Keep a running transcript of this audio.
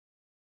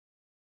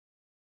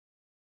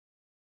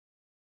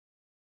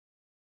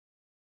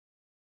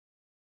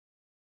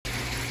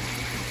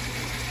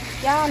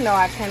Y'all know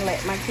I can't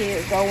let my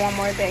kids go one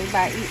more day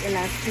by eating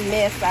a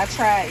mess I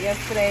tried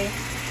yesterday.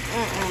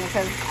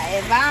 Because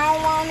if I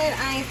don't want it,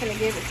 I ain't finna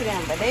give it to them.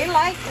 But they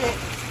liked it.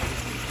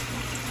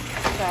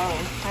 So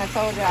I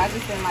told you I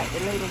just didn't like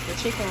the noodles. The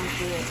chicken was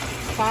good.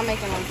 So I'm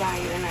making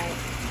lasagna tonight.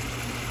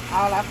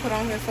 All I put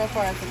on here so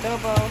far is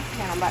adobo.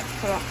 And I'm about to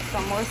put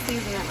some more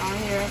seasoning on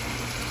here.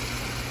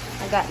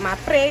 I got my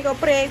prego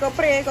taste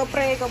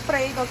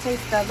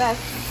the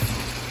best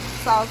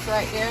sauce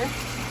right here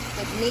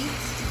with meat.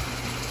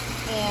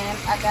 And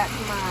I got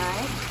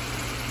my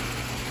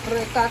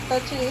ricotta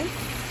cheese.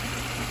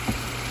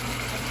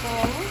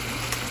 Okay.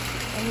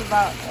 And he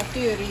bought a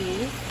few of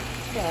these.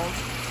 So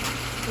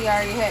he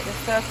already had the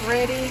stuff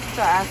ready.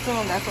 So I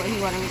assume that's what he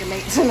wanted me to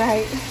make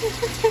tonight.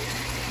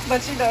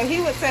 But you know,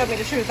 he would tell me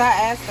the truth. I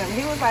asked him.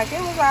 He was like,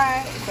 it was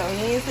alright. So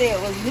he didn't say it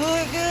was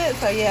good.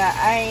 So yeah,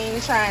 I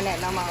ain't trying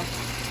that no more.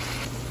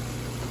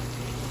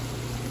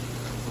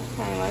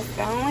 Okay, let's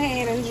go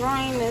ahead and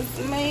drain this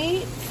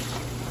meat.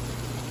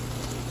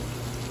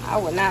 I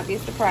would not be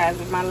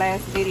surprised if my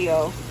last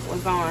video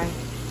was on.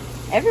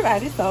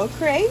 Everybody's so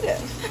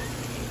creative.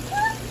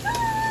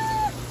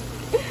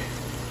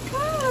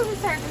 Oh, let me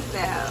turn this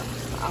down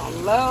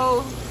on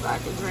low so I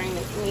can drain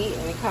this meat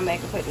and then come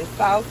back and put this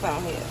sauce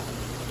on here.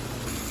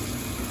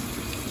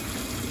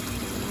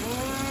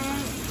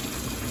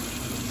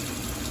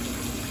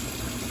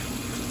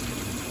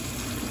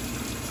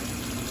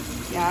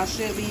 Y'all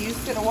should be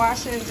used to the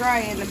washer and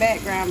dryer in the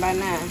background by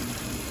now.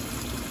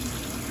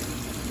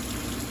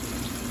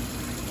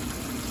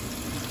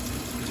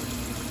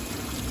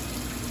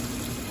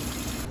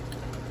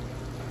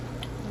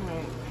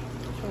 Alright,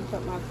 I'm gonna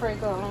put my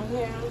Prego on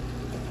here.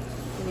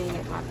 And then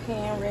get my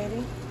pan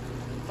ready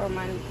for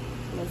my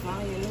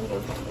lasagna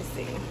noodles. Let me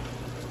see.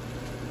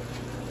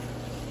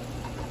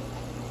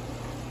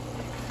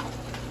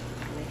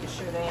 Making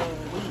sure they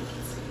ain't weak.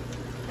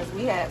 Because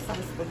we had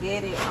some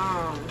spaghetti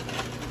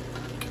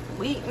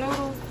wheat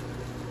noodles,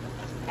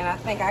 and I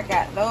think I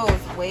got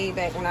those way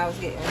back when I was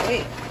getting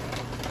wheat.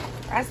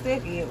 I still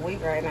get wheat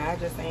right now. I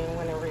just ain't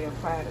want to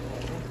reapply to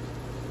it.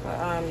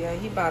 But yeah,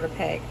 he bought a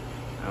pack.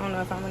 I don't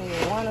know if I'm gonna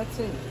need one or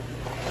two.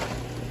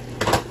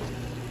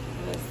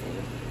 Let's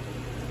see.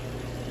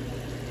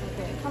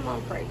 Okay, come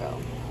on, Prego.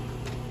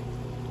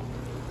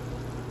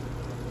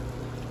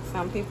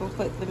 Some people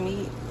put the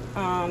meat,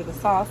 the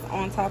sauce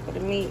on top of the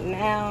meat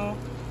now.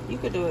 You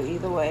could do it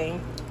either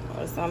way.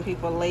 Or some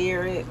people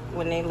layer it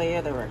when they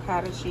layer the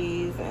ricotta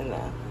cheese and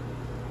the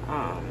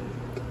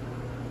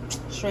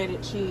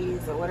shredded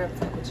cheese or whatever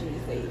type of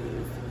cheese they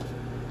use.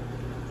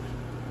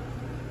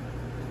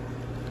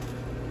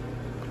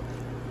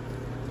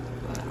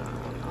 But, I'm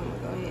gonna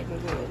go ahead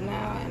and do it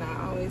now, and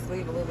I always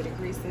leave a little bit of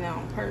grease in there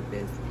on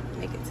purpose,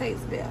 make it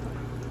taste better.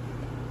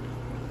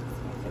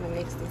 So I'm gonna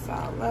mix this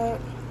all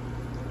up,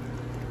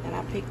 and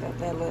I picked up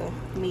that little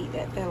meat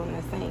that fell in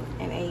the sink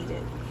and ate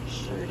it.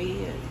 Sure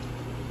did.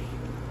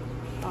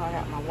 Oh, I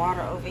got my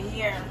water over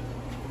here.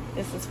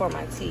 This is for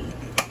my tea.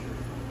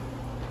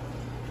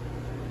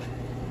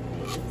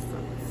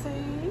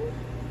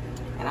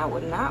 And I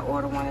would not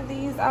order one of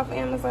these off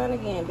Amazon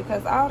again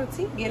because all the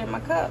tea get in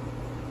my cup.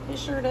 It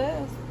sure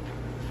does.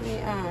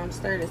 Let me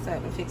stir this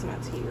up and fix my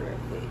tea real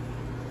quick.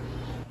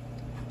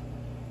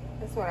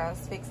 That's what I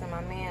was fixing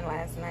my man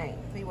last night.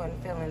 He wasn't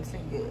feeling too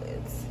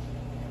good.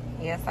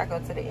 Yes, I go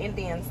to the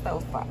Indian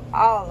stove for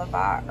all of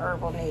our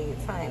herbal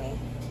needs, honey.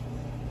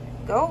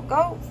 Go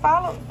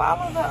follow the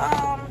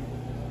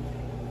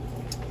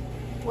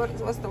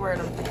what's the word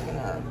I'm thinking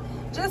of?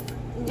 Just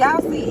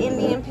y'all see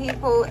Indian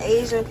people,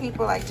 Asian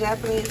people, like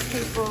Japanese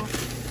people,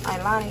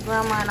 like Lonnie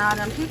grandma and all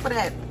them people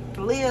that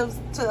lives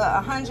to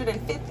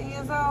 150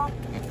 years old.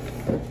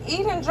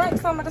 Eat and drink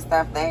some of the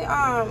stuff they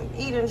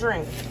eat and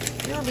drink.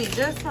 You'll be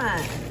just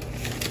fine.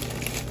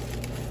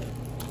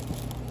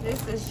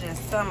 This is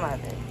just some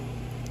of it.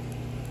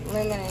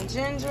 Lemon and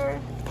ginger.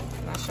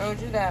 I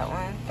showed you that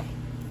one.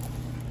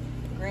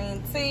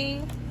 Green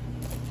tea,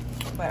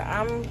 but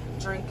I'm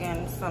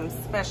drinking some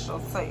special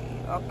tea,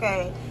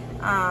 okay?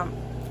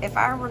 If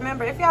I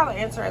remember, if y'all are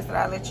interested,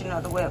 I'll let you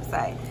know the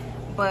website.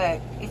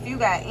 But if you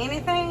got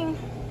anything,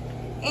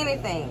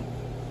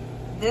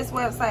 this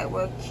website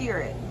will cure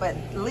it. But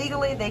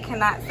legally, they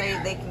cannot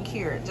say they can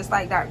cure it. Just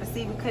like Dr.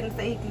 Seaver couldn't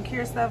say he can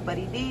cure stuff, but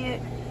he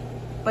did.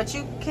 But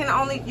you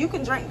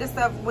can drink this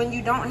stuff when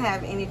you don't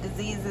have any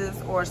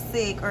diseases or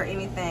sick or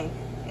anything.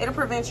 It'll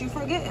prevent you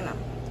from getting them.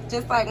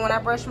 Just like when I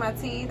brush my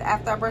teeth,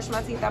 after I brush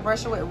my teeth, I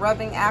brush it with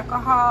rubbing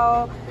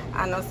alcohol.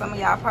 I know some of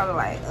y'all probably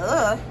like,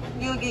 ugh,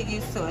 you'll get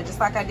used to it, just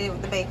like I did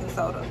with the baking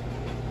soda.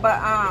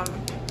 But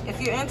if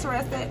you're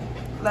interested,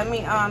 let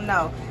me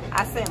know.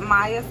 I sent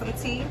Maya some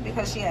tea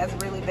because she has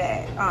really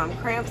bad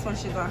cramps when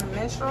she's on her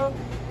menstrual.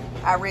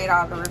 I read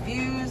all the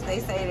reviews. They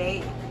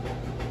say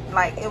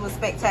it was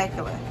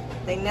spectacular.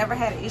 They never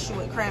had an issue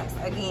with cramps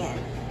again.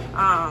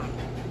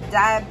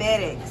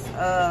 Diabetics,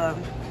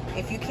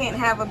 if you can't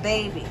have a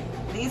baby.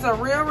 These are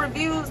real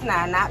reviews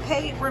now, not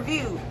paid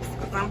reviews.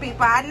 Some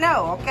people I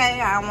know,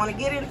 okay? I don't want to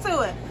get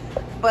into it.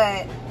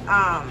 But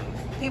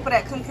people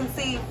that couldn't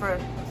conceive for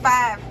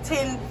 5,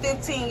 10,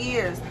 15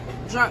 years,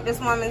 drunk this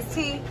woman's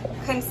tea,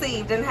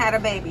 conceived and had a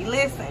baby.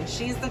 Listen,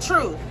 she's the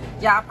truth.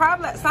 Y'all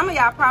probably, some of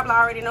y'all probably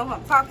already know who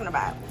I'm talking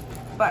about.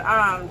 But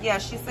yeah,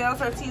 she sells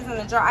her teas in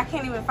the jar. I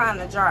can't even find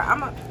the jar.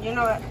 You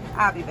know what?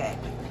 I'll be back.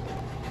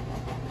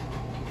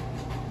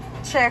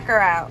 Check her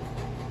out.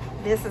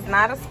 This is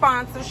not a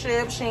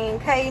sponsorship. She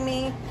ain't pay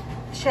me.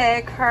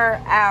 Check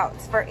her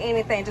out for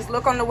anything. Just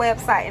look on the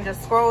website and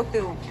just scroll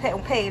through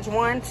page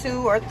 1,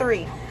 2, or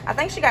 3. I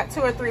think she got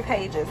 2 or 3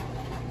 pages.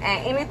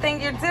 And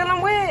anything you're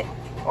dealing with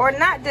or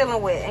not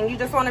dealing with and you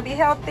just want to be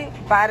healthy,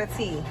 buy the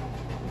tea.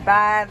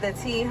 Buy the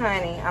tea,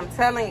 honey. I'm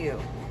telling you.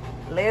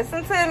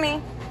 Listen to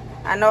me.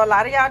 I know a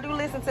lot of y'all do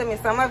listen to me.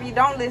 Some of you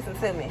don't listen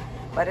to me.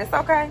 But it's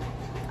okay.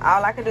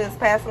 All I can do is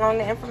pass along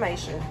the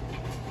information.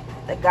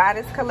 The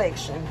Goddess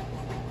Collection.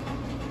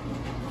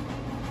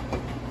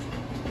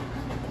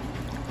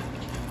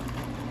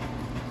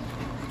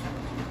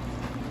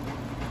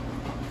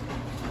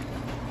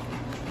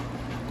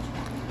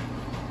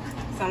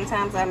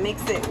 Sometimes I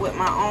mix it with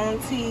my own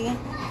tea,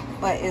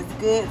 but it's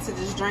good to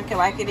just drink it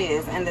like it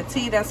is. And the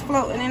tea that's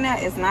floating in there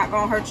is not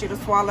going to hurt you to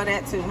swallow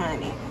that too,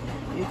 honey.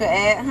 You could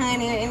add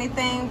honey or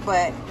anything,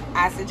 but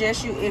I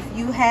suggest you, if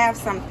you have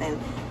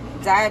something,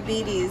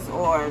 diabetes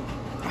or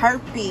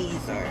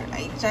herpes or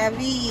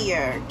HIV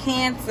or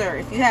cancer,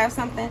 if you have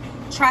something,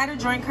 try to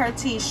drink her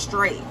tea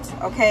straight,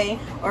 okay?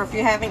 Or if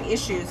you're having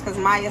issues, because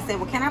Maya said,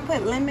 well, can I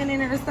put lemon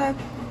in it or stuff?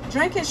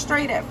 Drink it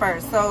straight at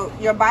first so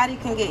your body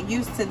can get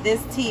used to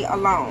this tea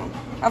alone.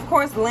 Of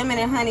course, lemon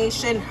and honey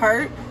shouldn't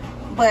hurt,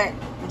 but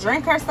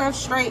drink her stuff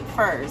straight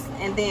first.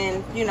 And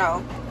then, you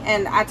know,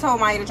 and I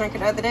told Maya to drink it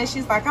the other day.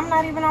 She's like, I'm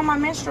not even on my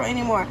menstrual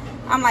anymore.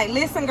 I'm like,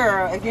 listen,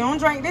 girl, if you don't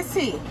drink this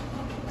tea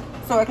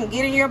so it can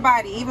get in your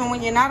body, even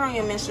when you're not on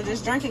your menstrual,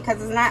 just drink it,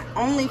 because it's not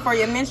only for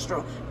your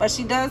menstrual. But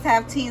she does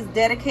have teas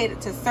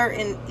dedicated to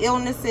certain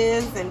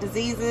illnesses and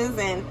diseases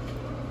and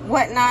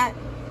whatnot.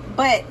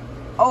 But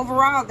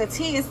overall, the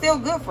tea is still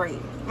good for you.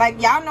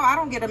 Like, y'all know I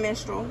don't get a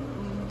menstrual,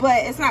 but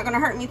it's not going to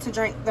hurt me to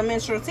drink the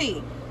menstrual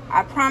tea.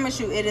 I promise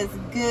you, it is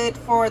good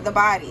for the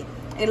body.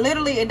 It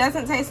literally, it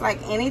doesn't taste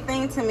like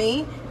anything to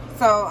me.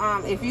 So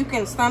if you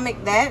can stomach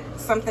that,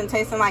 something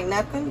tasting like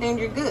nothing, then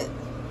you're good.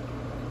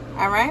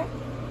 All right,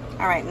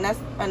 enough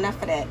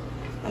of that.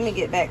 Let me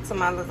get back to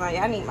my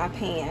lasagna. I need my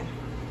pan.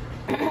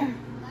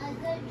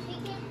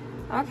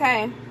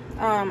 Okay.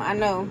 I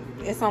know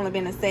it's only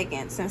been a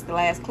second since the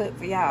last clip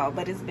for y'all,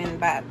 but it's been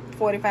about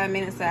 45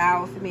 minutes to an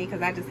hour for me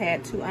because I just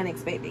had 2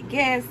 unexpected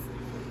guests.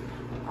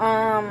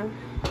 At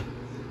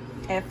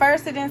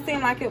first it didn't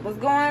seem like it was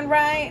going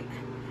right.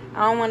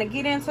 I don't want to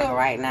get into it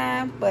right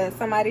now, but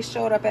somebody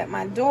showed up at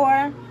my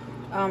door.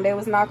 They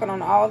was knocking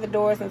on all the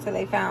doors until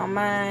they found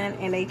mine,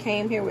 and they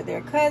came here with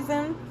their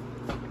cousin.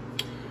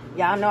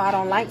 Y'all know I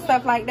don't like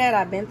stuff like that.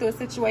 I've been through a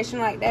situation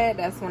like that.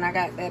 That's when I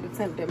got that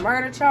attempted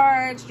murder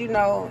charge, you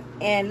know,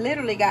 and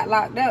literally got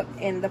locked up,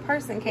 and the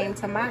person came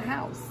to my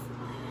house.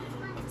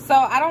 So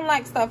I don't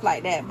like stuff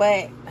like that.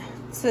 But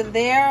to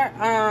their,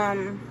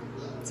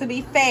 to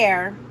be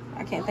fair,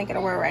 I can't think of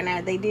the word right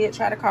now. They did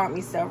try to call me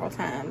several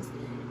times,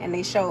 and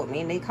they showed me,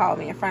 and they called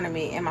me in front of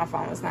me, and my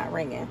phone was not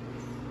ringing.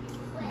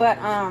 But,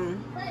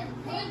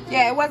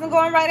 yeah, it wasn't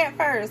going right at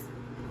first.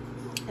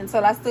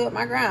 Until I stood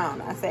my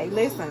ground. I said,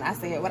 listen, I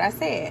said what I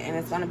said, and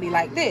it's going to be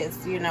like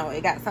this. You know,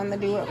 it got something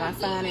to do with my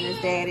son and his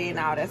daddy and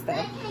all that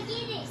stuff.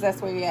 So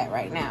that's where we're at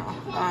right now.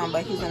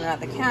 But he's in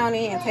another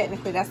county, and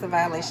technically that's a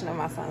violation of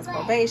my son's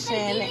probation.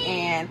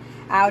 And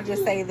I'll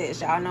just say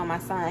this. Y'all know my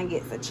son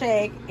gets a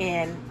check,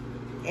 and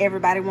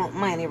everybody want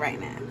money right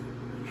now.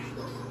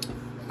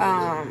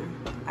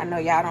 I know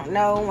y'all don't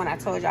know when I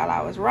told y'all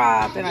I was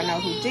robbed, and I know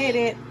who did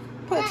it.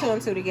 Put 2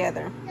 and 2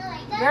 together.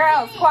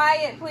 Girls,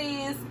 quiet,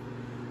 please.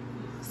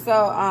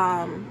 So,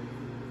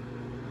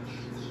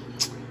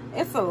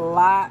 it's a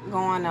lot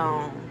going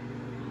on,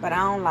 but I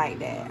don't like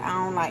that.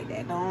 I don't like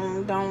that.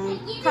 Don't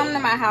come to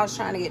my house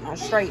trying to get no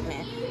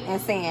straightening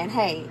and saying,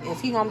 hey, if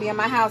he gonna be in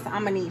my house,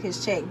 I'm gonna need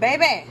his check.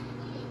 Baby,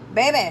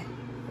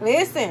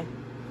 listen.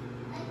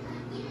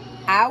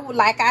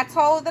 Like I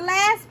told the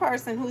last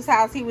person whose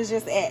house he was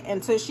just at,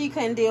 until she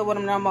couldn't deal with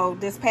him no more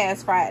this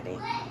past Friday.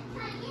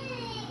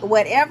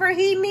 Whatever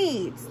he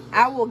needs,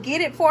 I will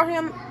get it for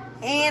him,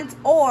 and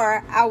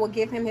or I will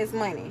give him his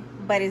money.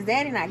 But his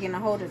daddy not getting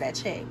a hold of that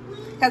check,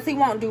 because he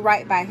won't do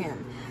right by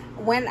him.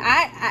 When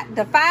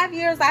the 5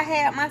 years I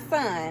had my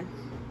son,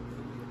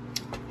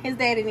 his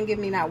daddy didn't give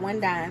me not one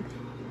dime,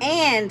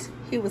 and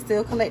he was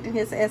still collecting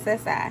his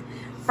SSI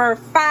for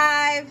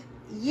 5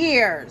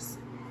 years.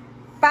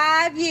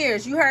 5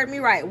 years. You heard me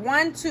right.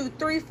 1, 2,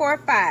 3, 4,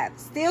 5.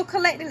 Still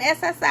collecting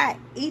SSI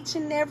each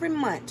and every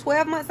month,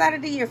 12 months out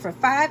of the year for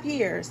 5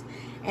 years,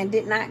 and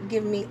did not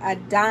give me a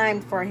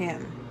dime for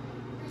him.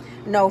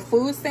 No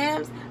food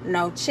stamps,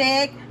 no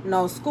check,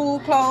 no school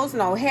clothes,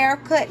 no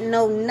haircut,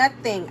 no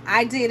nothing.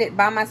 I did it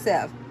by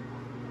myself.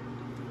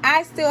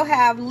 I still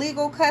have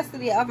legal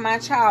custody of my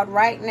child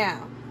right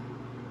now.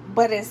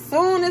 But as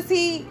soon as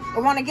he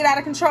want to get out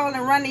of control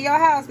and run to your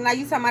house, now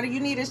you talking about you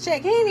need his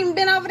check. He ain't even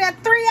been over there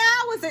 3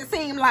 hours, it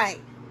seemed like.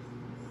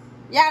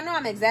 Y'all know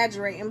I'm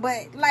exaggerating,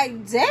 but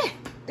like, damn,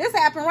 this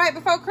happened right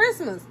before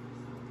Christmas.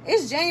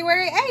 It's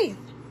January 8th.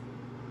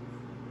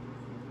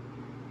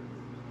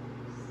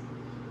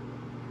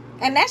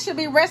 And that should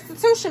be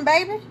restitution,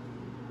 baby.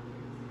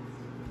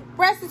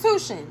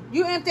 Restitution.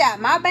 You empty out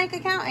my bank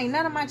account. Ain't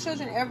none of my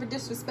children ever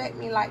disrespect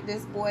me like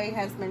this boy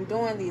has been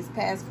doing these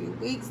past few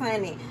weeks,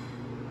 honey.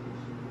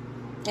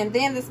 And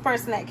then this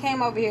person that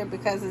came over here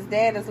because his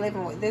dad is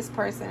living with this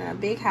person in a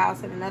big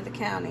house in another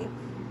county.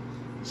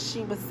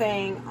 She was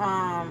saying,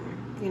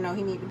 you know,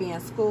 he need to be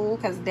in school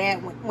because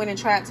dad went and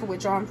tried to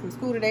withdraw him from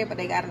school today, but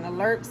they got an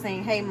alert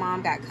saying, hey,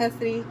 mom got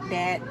custody.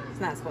 Dad is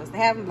not supposed to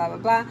have him, blah, blah,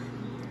 blah.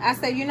 I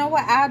said, you know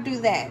what? I'll do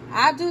that.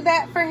 I'll do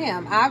that for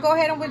him. I'll go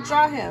ahead and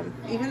withdraw him,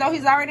 even though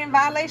he's already in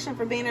violation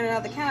for being in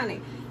another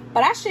county.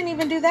 But I shouldn't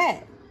even do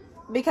that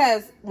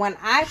because when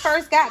I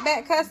first got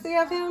back custody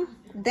of him,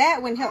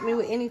 Dad wouldn't help me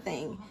with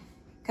anything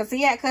because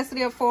he had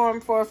custody of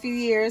him for a few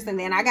years, and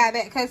then I got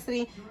back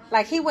custody.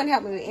 Like, he wouldn't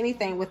help me with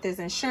anything with his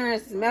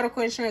insurance, his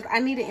medical insurance. I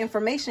needed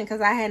information because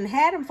I hadn't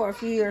had him for a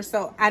few years,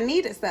 so I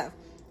needed stuff.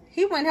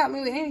 He wouldn't help me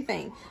with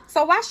anything.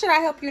 So why should I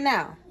help you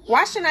now?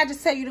 Why shouldn't I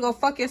just tell you to go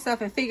fuck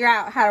yourself and figure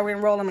out how to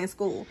enroll him in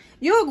school?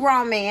 You're a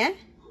grown man.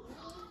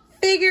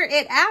 Figure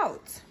it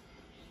out.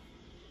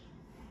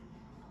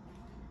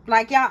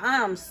 Like, y'all,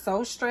 I'm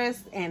so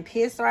stressed and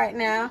pissed right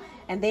now.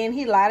 And then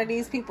a lot of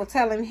these people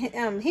telling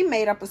him, he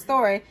made up a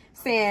story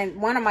saying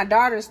one of my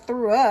daughters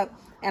threw up.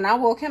 And I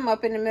woke him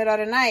up in the middle of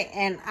the night.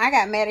 And I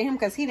got mad at him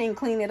because he didn't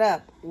clean it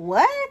up.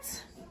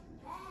 What?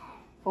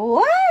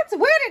 What?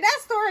 Where did that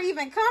story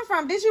even come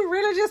from? Did you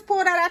really just pull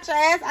that out your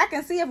ass? I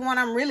can see if one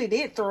of them really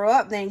did throw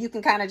up, then you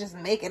can kind of just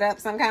make it up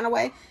some kind of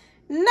way.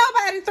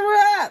 Nobody threw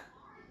up.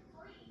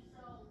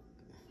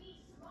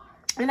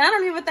 And I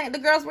don't even think the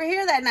girls were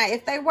here that night.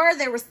 If they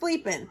were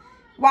sleeping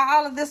while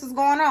all of this was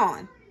going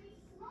on.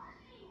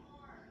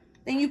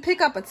 Then you pick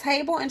up a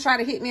table and try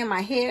to hit me in my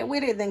head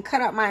with it, then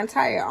cut up my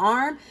entire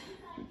arm.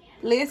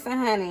 Listen,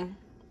 honey.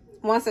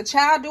 Once a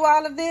child do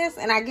all of this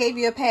and I gave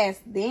you a pass,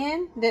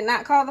 then did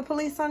not call the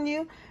police on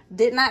you,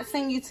 did not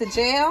send you to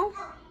jail,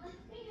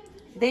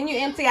 then you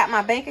empty out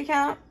my bank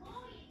account,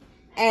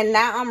 and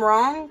now I'm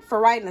wrong for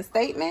writing a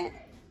statement.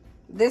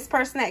 This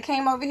person that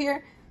came over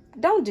here,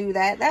 don't do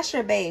that. That's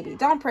your baby.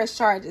 Don't press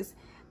charges.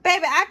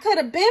 Baby, I could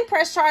have been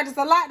pressed charges.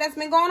 A lot that's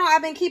been going on.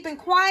 I've been keeping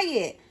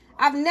quiet.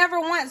 I've never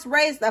once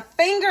raised a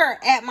finger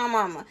at my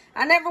mama.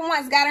 I never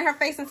once got in her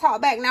face and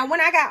talked back. Now, when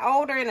I got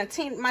older in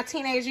my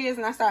teenage years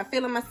and I started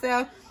feeling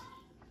myself,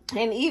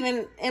 and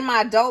even in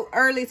my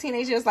early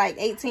teenage years, like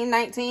 18,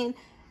 19,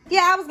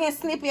 yeah, I was getting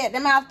snippy at the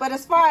mouth. But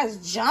as far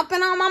as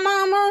jumping on my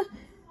mama,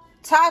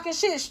 talking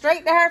shit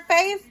straight to her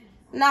face,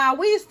 nah,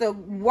 we used to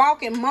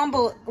walk and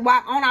mumble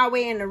on our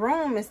way in the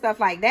room and stuff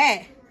like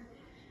that.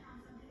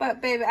 But,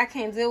 baby, I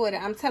can't deal with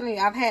it. I'm telling you,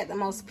 I've had the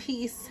most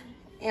peace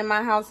in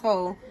my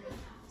household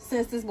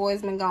since this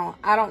boy's been gone.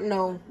 I don't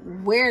know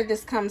where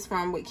this comes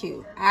from with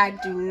Q. I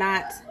do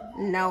not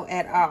know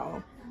at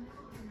all.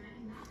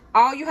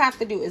 All you have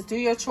to do is do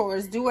your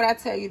chores, do what I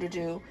tell you to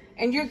do,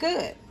 and you're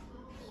good.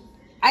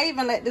 I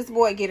even let this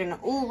boy get in an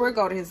Uber,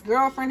 go to his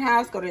girlfriend's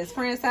house, go to his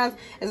friend's house,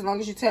 as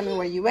long as you tell me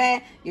where you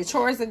at. Your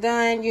chores are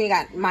done. You ain't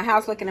got my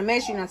house looking a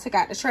mess. You done took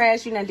out the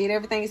trash. You done did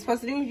everything you're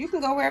supposed to do. You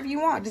can go wherever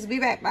you want. Just be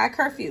back by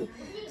curfew.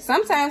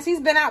 Sometimes he's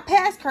been out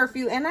past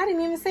curfew and I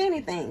didn't even say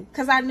anything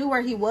because I knew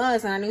where he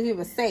was and I knew he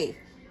was safe.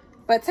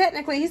 But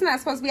technically, he's not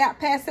supposed to be out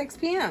past 6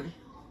 p.m.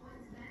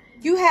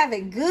 You have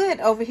it good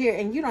over here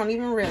and you don't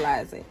even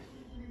realize it.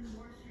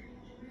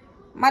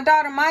 My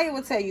daughter Maya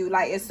will tell you,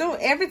 like,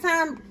 every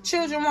time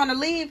children want to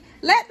leave,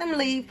 let them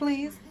leave,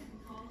 please.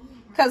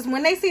 Because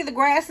when they see the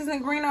grass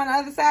isn't green on the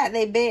other side,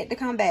 they beg to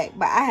come back.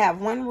 But I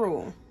have one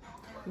rule.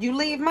 You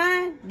leave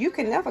mine, you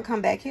can never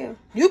come back here.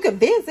 You can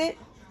visit,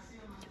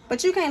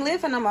 but you can't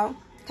live here no more.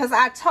 Because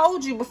I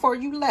told you before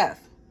you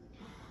left.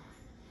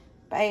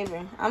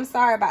 Baby, I'm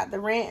sorry about the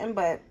ranting,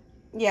 but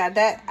yeah,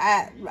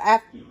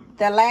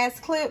 the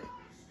last clip,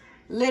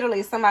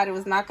 literally somebody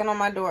was knocking on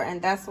my door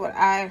and that's what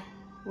I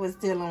was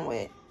dealing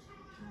with.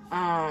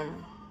 I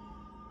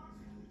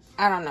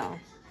don't know.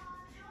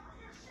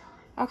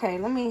 Okay,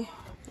 let me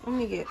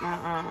get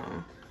my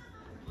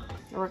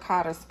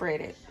ricotta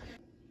spreaded.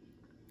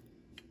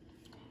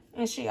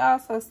 And she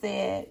also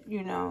said,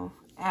 you know,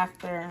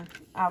 after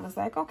I was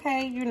like,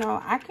 okay, you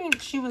know,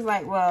 she was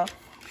like, well,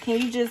 can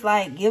you just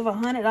like give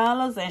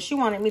 $100? And she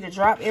wanted me to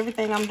drop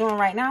everything I'm doing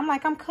right now. I'm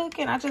like, I'm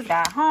cooking. I just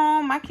got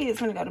home. My kids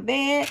gonna go to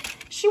bed.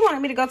 She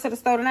wanted me to go to the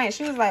store tonight.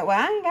 She was like, well,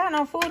 I ain't got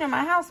no food in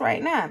my house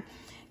right now.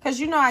 Because,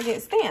 you know, I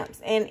get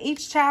stamps. And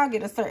each child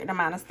get a certain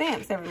amount of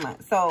stamps every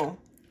month. So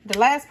the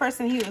last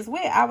person he was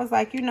with, I was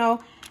like, you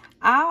know,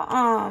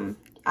 I'll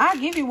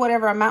give you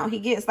whatever amount he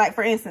gets. Like,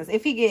 for instance,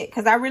 if he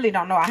because I really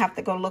don't know. I have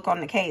to go look on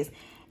the case.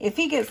 If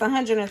he gets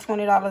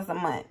 $120 a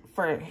month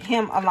for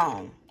him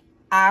alone,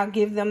 I'll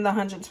give them the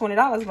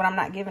 $120, but I'm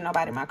not giving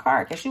nobody my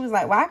card. Because she was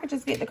like, well, I could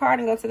just get the card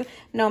and go to the...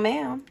 No,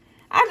 ma'am.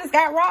 I just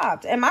got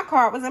robbed, and my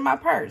card was in my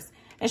purse.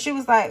 And she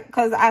was like,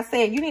 because I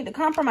said, you need to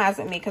compromise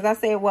with me. Because I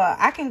said, well,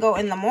 I can go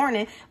in the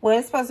morning. Well,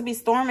 it's supposed to be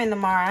storming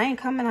tomorrow. I ain't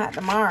coming out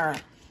tomorrow.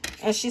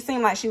 And she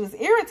seemed like she was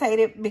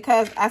irritated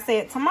because I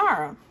said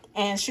tomorrow.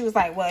 And she was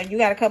like, well, you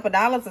got a couple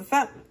dollars or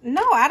something.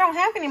 No, I don't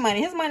have any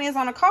money. His money is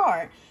on a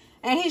card.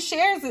 And he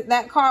shares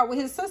that card with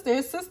his sister.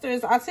 His sister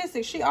is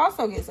autistic. She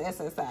also gets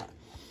SSI.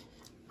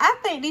 I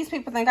think these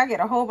people think I get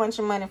a whole bunch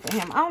of money for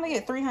him. I only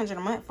get $300 a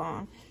month for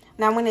him.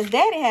 Now, when his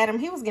daddy had him,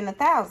 he was getting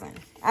 $1,000.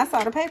 I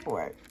saw the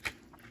paperwork.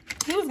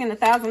 He was getting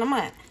 $1,000 a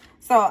month.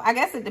 So, I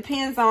guess it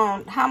depends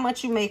on how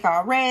much you make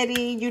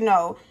already, you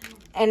know,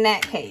 in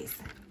that case.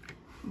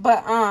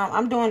 But,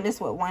 I'm doing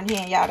this with one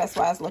hand, y'all. That's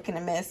why I was looking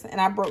a mess.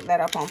 And I broke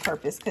that up on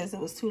purpose because it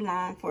was too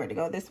long for it to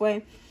go this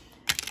way.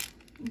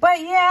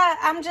 But, yeah,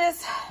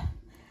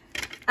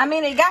 I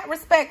mean, it got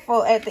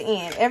respectful at the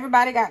end.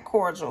 Everybody got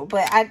cordial,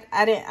 but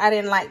I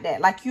didn't like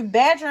that. Like, you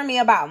badgering me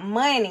about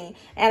money,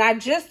 and I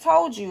just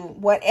told you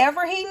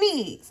whatever he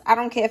needs. I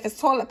don't care if it's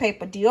toilet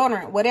paper,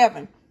 deodorant,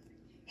 whatever.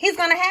 He's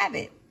gonna have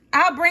it.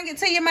 I'll bring it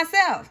to you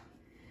myself.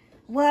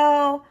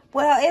 Well,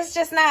 it's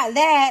just not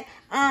that.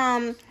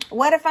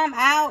 What if I'm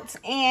out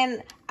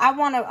and I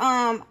want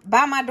to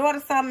buy my daughter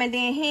something and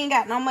then he ain't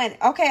got no money?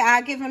 Okay,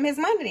 I'll give him his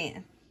money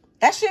then.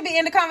 That should be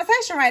in the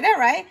conversation right there,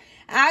 right?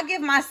 I'll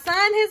give my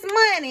son his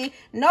money.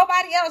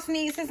 Nobody else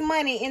needs his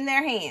money in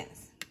their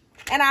hands.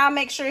 And I'll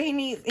make sure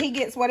he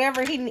gets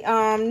whatever he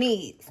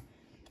needs.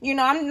 You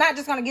know, I'm not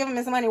just going to give him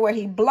his money where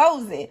he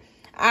blows it.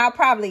 I'll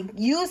probably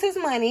use his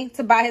money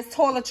to buy his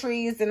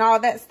toiletries and all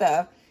that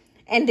stuff.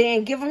 And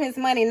then give him his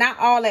money, not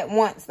all at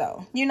once,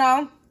 though. You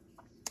know,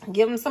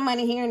 give him some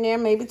money here and there,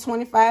 maybe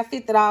 $25,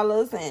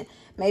 $50. And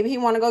maybe he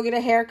want to go get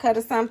a haircut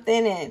or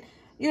something. And,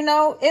 you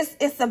know,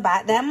 it's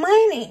about that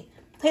money.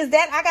 His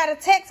dad, I got a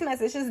text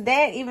message. His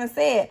dad even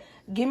said,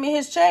 give me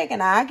his check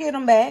and I'll get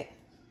him back.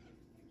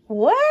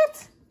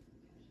 What?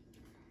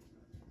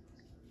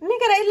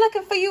 Nigga, they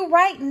looking for you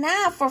right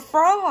now for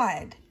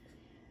fraud.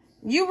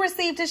 You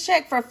received his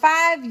check for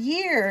 5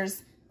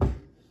 years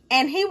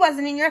and he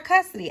wasn't in your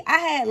custody. I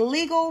had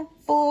legal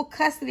full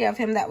custody of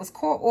him that was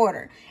court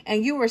ordered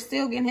and you were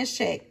still getting his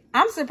check.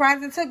 I'm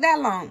surprised it took that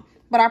long,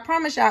 but I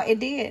promise y'all it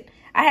did.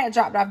 I had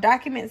dropped off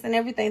documents and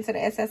everything to the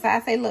SSI.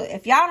 I say, look,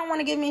 if y'all don't want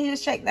to give me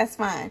his check, that's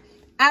fine.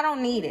 I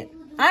don't need it.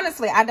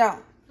 Honestly, I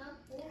don't.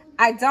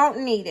 I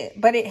don't need it.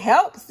 But it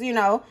helps, you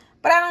know,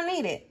 but I don't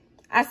need it.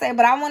 I say,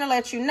 but I want to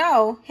let you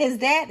know, his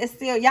dad is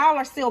still, y'all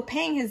are still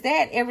paying his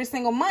dad every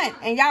single month.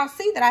 And y'all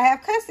see that I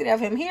have custody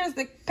of him. Here's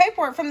the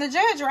paperwork from the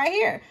judge right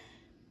here.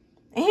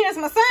 And here's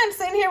my son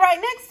sitting here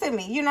right next to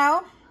me, you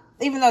know.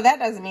 Even though that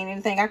doesn't mean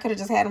anything. I could have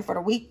just had him for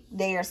the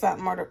weekday or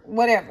something or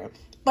whatever.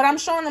 But I'm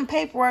showing them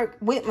paperwork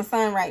with my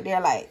son right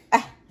there. Like,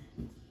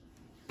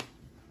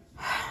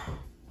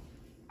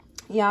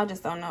 y'all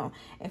just don't know.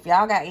 If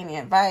y'all got any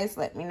advice,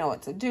 let me know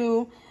what to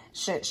do.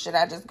 Should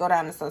I just go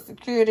down to Social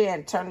Security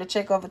and turn the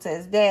check over to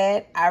his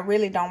dad? I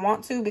really don't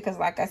want to because,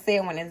 like I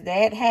said, when his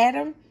dad had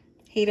him,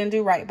 he didn't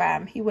do right by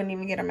him. He wouldn't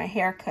even get him a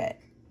haircut.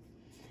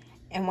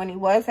 And when he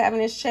was having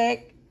his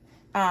check,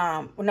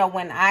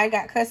 when I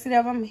got custody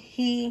of him,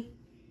 he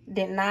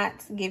did not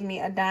give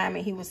me a dime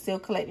and he was still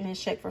collecting his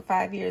check for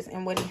 5 years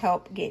and wouldn't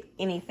help get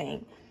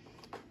anything.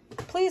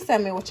 Please tell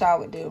me what y'all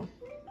would do.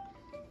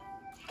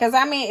 Because,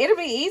 I mean, it'll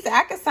be easy.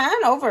 I could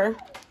sign over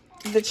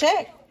the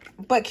check,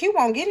 but Q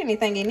won't get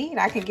anything you need.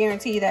 I can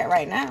guarantee you that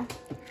right now.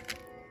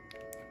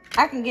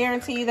 I can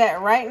guarantee you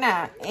that right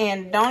now.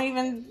 And don't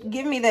even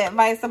give me the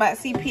advice about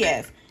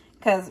CPS.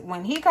 Because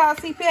when he calls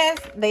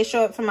CPS, they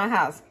show up to my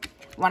house.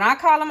 When I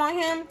call him on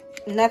him,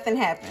 nothing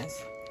happens.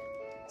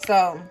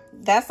 So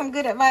that's some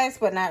good advice,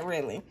 but not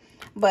really.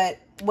 But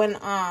when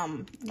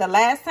the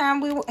last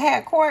time we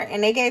had court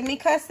and they gave me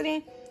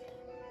custody,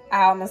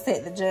 I almost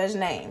said the judge's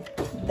name.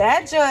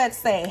 That judge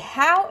say,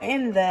 how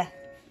in the,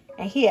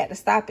 and he had to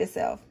stop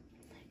himself.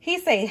 He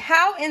say,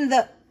 how in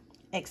the,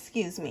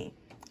 excuse me,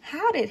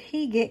 how did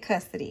he get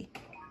custody?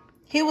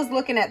 He was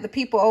looking at the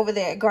people over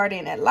there at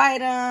Guardian Ad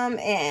Litem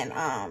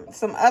and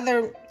some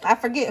other, I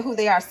forget who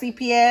they are,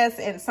 CPS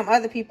and some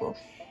other people.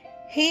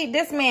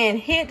 This man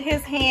hit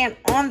his hand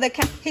on the,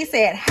 he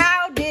said,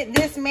 how did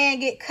this man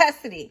get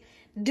custody?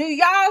 Do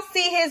y'all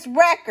see his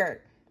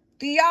record?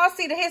 Do y'all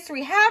see the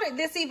history? How did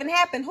this even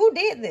happen? Who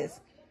did this?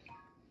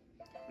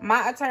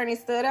 My attorney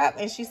stood up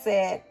and she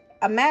said,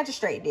 a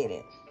magistrate did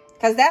it.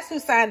 Because that's who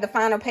signed the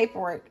final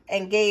paperwork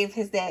and gave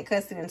his dad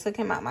custody and took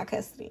him out my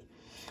custody.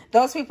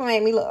 Those people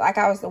made me look like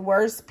I was the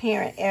worst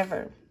parent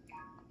ever.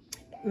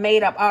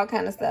 Made up all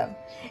kind of stuff.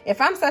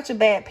 If I'm such a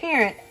bad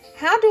parent,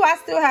 how do I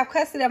still have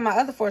custody of my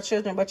other 4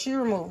 children, but you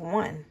remove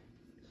 1?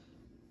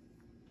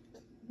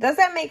 Does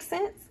that make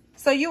sense?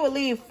 So you would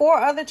leave 4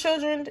 other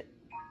children,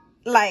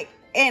 like,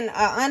 in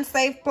an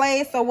unsafe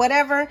place or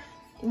whatever,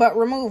 but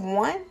remove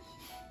 1?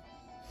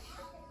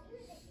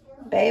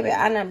 Baby,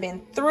 I done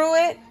been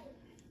through it.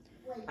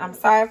 I'm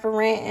sorry for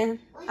ranting.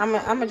 I'm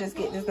gonna just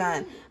get this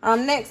done.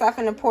 Next, I'm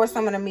finna pour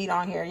some of the meat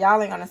on here.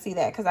 Y'all ain't gonna see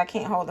that because I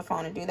can't hold the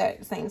phone and do that at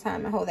the same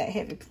time and hold that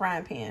heavy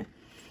frying pan.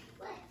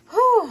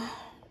 Whew.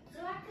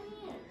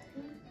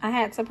 I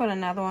had to put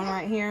another one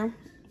right here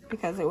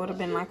because it would have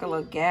been like a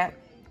little gap.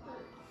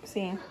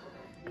 See?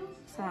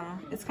 So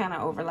it's kind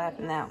of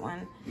overlapping that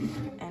one.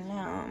 And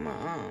now I'm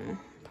gonna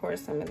pour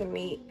some of the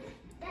meat.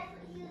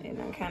 It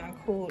done kind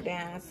of cooled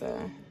down,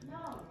 so,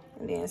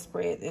 and then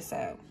spread this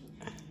out.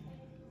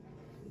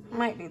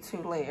 Might be 2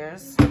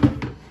 layers.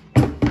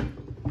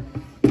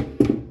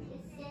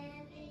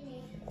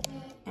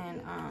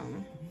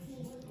 And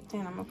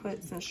then I'm gonna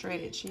put some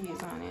shredded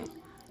cheese on it.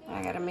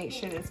 I gotta make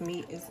sure this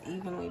meat is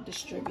evenly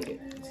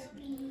distributed.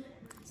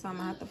 So I'm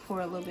gonna have to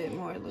pour a little bit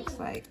more, it looks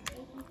like.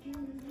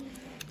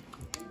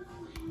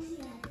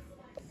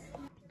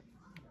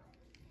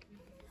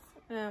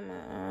 I'm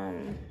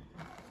gonna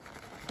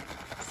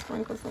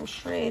sprinkle some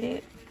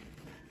shredded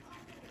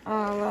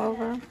all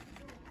over.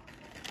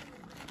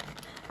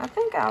 I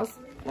think was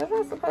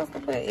I supposed to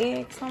put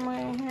egg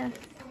somewhere in here?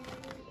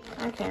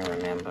 I can't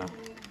remember.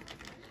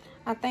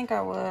 I think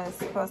I was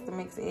supposed to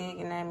mix egg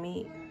in that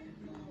meat.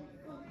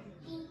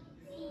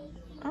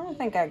 I don't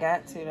think I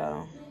got to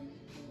though.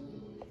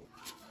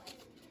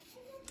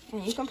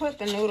 And you can put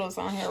the noodles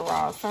on here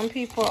raw. Some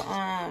people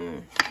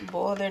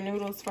boil their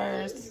noodles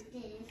first.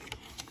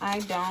 I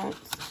don't.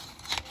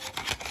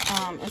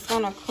 It's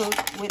gonna cook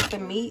with the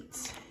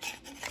meat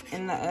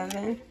in the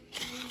oven.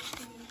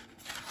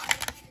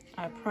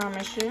 I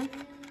promise you.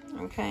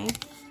 Okay.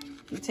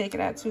 If you take it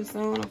out too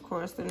soon, of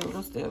course, the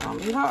noodles still gonna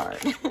be hard.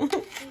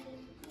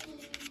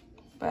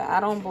 But I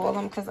don't boil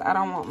them because I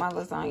don't want my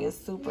lasagna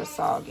super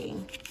soggy.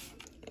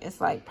 It's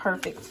like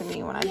perfect to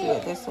me when I do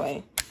it this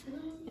way.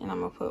 And I'm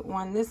gonna put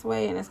one this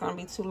way, and it's gonna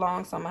be too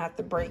long, so I'm gonna have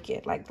to break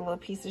it like the little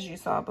pieces you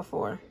saw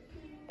before.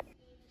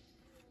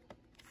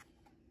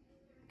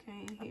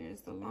 Okay,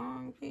 here's the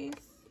long piece.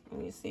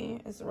 And you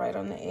see, it's right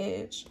on the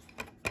edge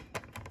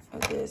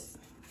of this.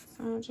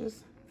 So I'll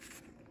just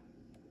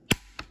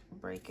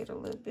break it a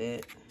little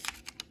bit.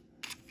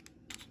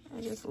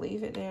 I just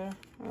leave it there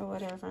or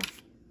whatever.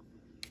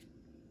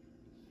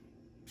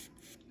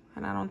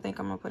 And I don't think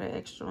I'm gonna put an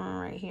extra one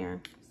right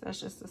here. So that's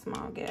just a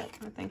small gap.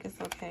 I think it's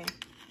okay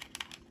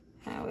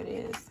how it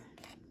is.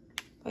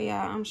 But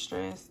yeah, I'm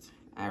stressed.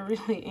 I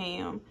really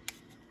am.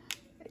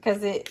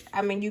 Because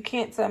I mean, you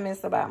can't tell me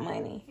it's about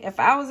money. If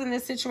I was in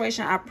this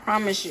situation, I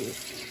promise you,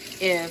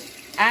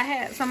 if I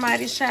had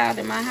somebody's child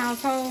in my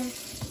household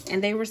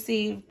and they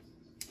received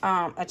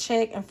a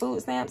check and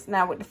food stamps.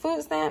 Now with the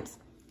food stamps,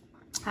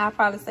 I'll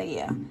probably say,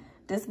 yeah,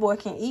 this boy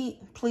can eat.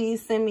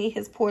 Please send me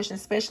his portion,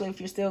 especially if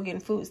you're still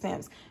getting food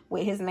stamps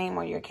with his name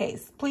on your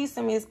case. Please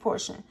send me his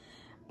portion.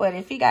 But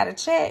if he got a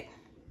check,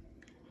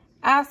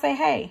 I'll say,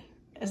 hey,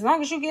 as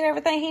long as you get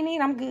everything he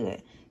need, I'm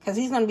good. Because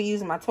he's going to be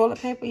using my toilet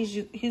paper. He's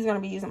going to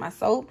be using my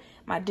soap,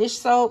 my dish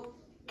soap.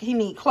 He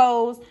need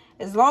clothes.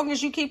 As long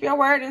as you keep your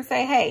word and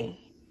say, hey,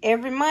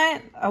 every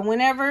month or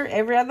whenever,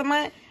 every other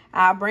month,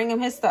 I'll bring him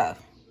his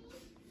stuff.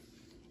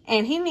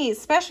 And he needs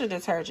special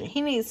detergent.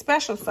 He needs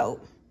special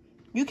soap.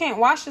 You can't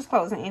wash his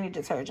clothes in any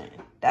detergent.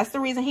 That's the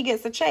reason he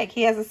gets a check.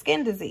 He has a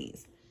skin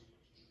disease.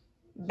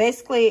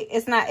 Basically,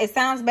 it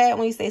sounds bad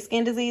when you say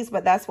skin disease,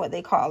 but that's what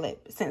they call it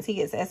since he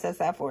gets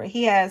SSI for it.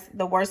 He has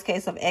the worst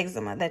case of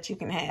eczema that you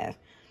can have.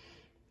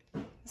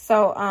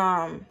 So,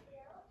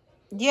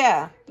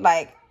 yeah,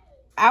 like,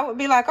 I would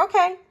be like,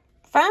 okay,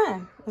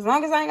 fine. As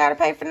long as I ain't got to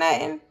pay for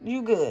nothing,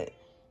 you good.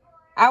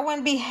 I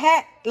wouldn't be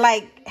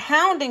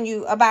hounding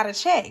you about a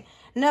check.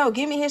 No,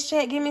 give me his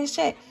check, give me his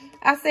check.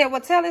 I said,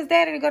 well, tell his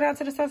daddy to go down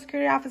to the Social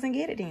Security office and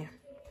get it then.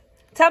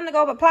 Tell him to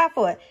go apply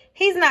for it.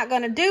 He's not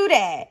going to do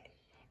that.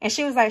 And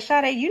she was like,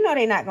 Sade, you know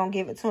they're not going to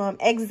give it to him.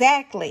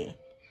 Exactly.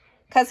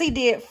 Because he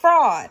did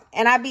fraud.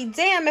 And I'd be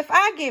damned if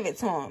I give it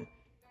to him.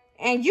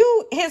 And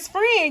you, his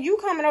friend, you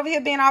coming over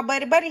here being all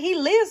buddy-buddy, he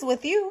lives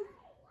with you.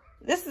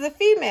 This is a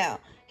female.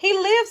 He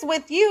lives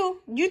with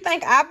you. You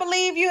think I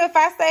believe you if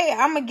I say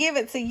I'm going to give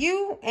it to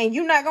you and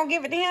you not going to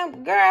give it to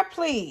him? Girl,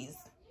 please.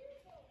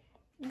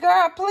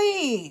 Girl,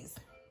 please.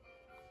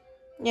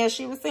 Yeah,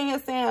 she was sitting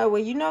here saying, oh,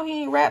 well, you know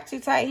he ain't wrapped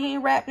too tight. He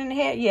ain't wrapped in the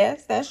head.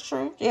 Yes, that's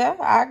true. Yeah,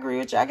 I agree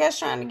with you. I guess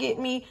trying to get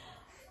me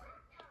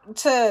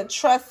to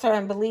trust her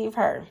and believe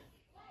her.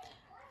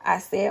 I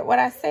said what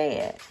I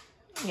said.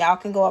 Y'all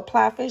can go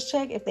apply for his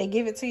check. If they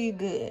give it to you,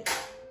 good.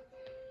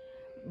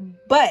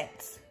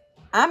 But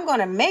I'm going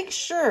to make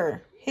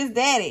sure his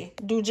daddy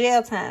do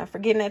jail time for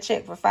getting that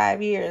check for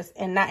 5 years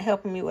and not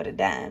helping me with a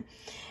dime.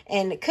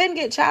 And couldn't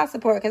get child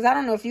support because I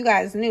don't know if you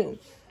guys knew.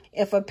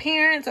 If a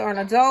parent or an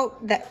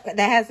adult that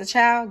has a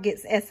child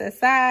gets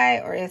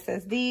SSI or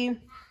SSD,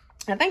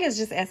 I think it's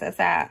just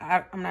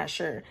SSI. I'm not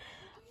sure.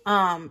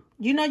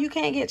 You know you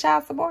can't get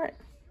child support.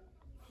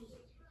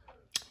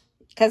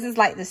 Because it's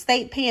like the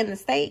state paying the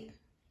state.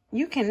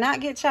 You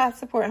cannot get child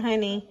support,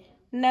 honey.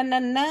 No, no,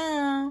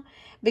 no.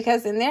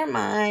 Because in their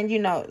mind, you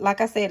know,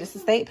 like I said, it's the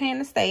state paying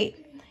the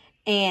state.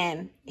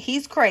 And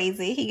he's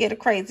crazy. He get a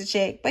crazy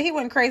check. But he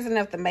wasn't crazy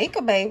enough to make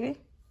a baby.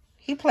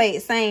 He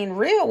played sane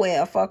real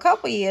well for a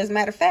couple years,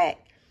 matter of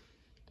fact.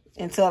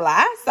 Until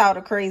I saw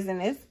the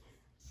craziness.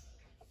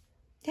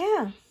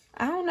 Yeah.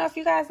 I don't know if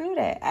you guys knew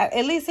that.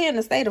 At least here in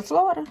the state of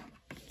Florida.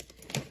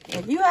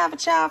 If you have a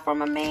child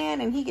from a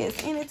man and he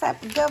gets any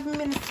type of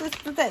government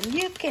assistance, that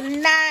you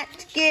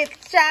cannot get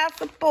child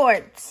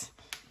support.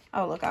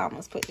 Oh, look, I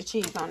almost put the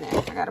cheese on there.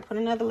 I got to put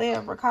another layer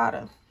of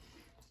ricotta.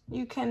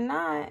 You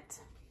cannot.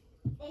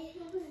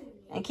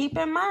 And keep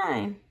in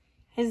mind,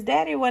 his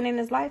daddy wasn't in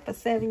his life for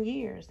 7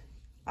 years.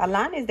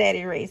 Alani's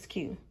daddy raised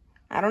Q.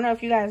 I don't know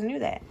if you guys knew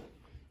that.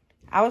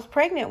 I was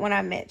pregnant when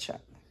I met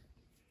Chuck.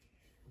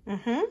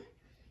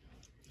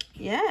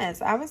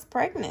 Yes, I was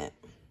pregnant.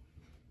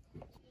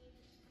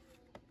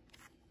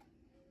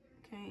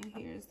 Okay,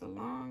 here's the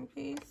long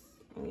piece.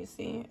 And you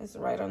see, it's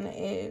right on the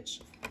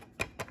edge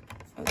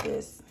of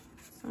this.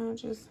 So I'll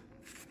just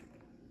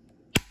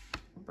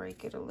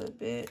break it a little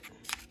bit.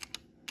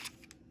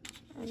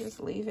 And just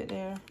leave it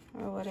there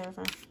or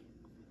whatever.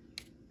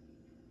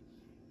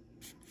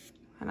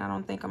 And I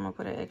don't think I'm going to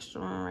put an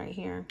extra one right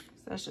here.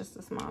 So that's just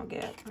a small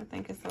gap. I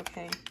think it's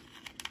okay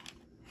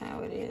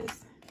how it is.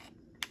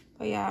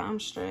 But yeah, I'm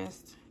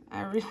stressed.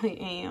 I really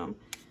am.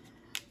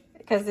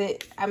 Because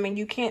I mean,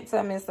 you can't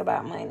tell me it's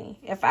about money.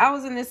 If I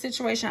was in this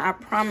situation, I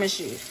promise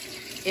you,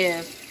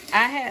 if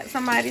I had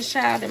somebody's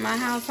child in my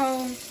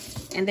household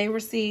and they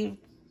received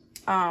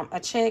a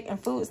check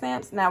and food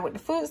stamps. Now with the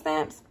food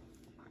stamps,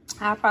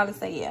 I'll probably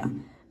say, yeah,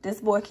 this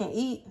boy can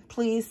eat.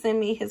 Please send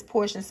me his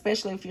portion,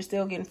 especially if you're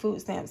still getting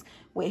food stamps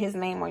with his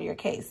name on your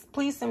case.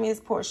 Please send me his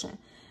portion.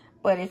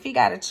 But if he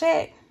got a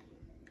check,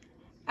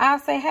 I'll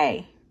say,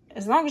 hey,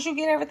 as long as you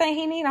get everything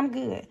he need, I'm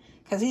good.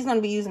 Because he's going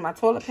to be using my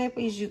toilet paper.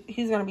 He's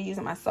going to be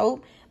using my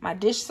soap, my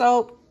dish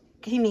soap.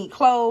 He need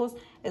clothes.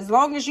 As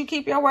long as you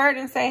keep your word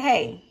and say,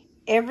 hey,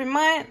 every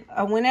month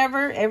or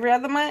whenever, every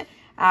other month,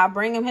 I'll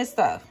bring him his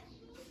stuff.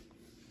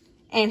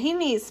 And he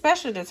needs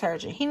special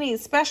detergent. He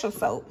needs special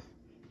soap.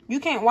 You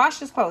can't wash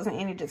his clothes in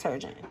any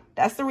detergent.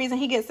 That's the reason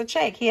he gets a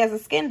check. He has a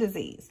skin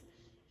disease.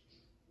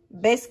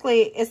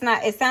 Basically,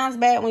 it sounds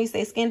bad when you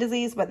say skin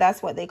disease, but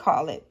that's what they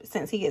call it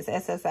since he gets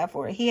SSI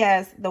for it. He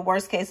has the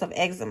worst case of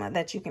eczema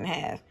that you can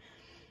have.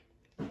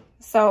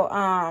 So,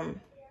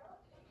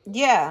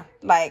 yeah,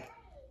 like,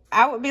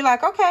 I would be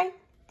like, okay,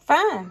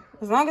 fine.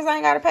 As long as I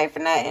ain't got to pay for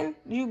nothing,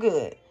 you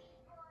good.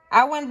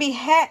 I wouldn't be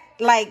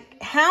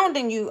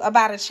hounding you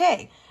about a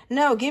check.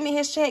 No, give me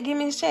his check, give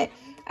me his check.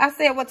 I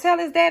said, well, tell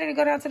his daddy to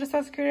go down to the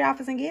Social Security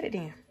office and get it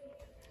then.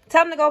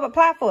 Tell him to go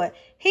apply for it.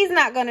 He's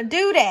not going to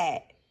do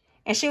that.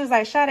 And she was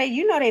like, Sade,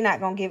 you know they're not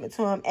going to give it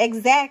to him.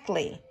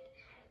 Exactly.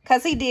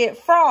 Because he did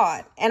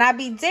fraud. And I'd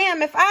be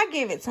damned if I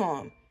give it to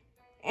him.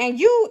 And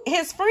you,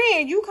 his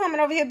friend, you coming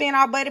over here being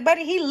all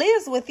buddy, he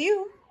lives with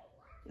you.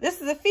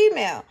 This is a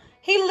female.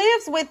 He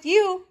lives with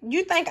you.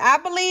 You think I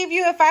believe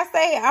you if I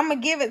say I'm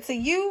going to give it to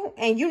you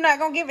and you not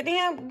going to give it to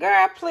him?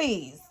 Girl,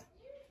 please.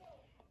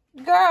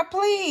 Girl,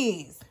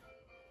 please.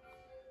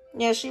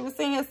 Yeah, she was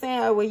sitting here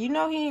saying, oh, well, you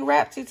know he ain't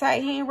wrapped too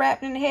tight. He ain't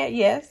wrapped in the head.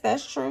 Yes,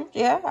 that's true.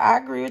 Yeah, I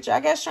agree with you. I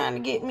guess trying to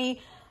get me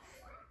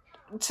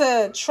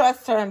to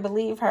trust her and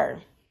believe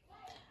her.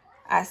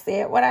 I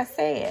said what I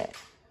said.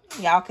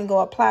 Y'all can go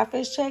apply for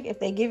his check. If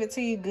they give it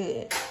to you,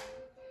 good.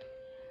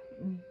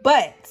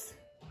 But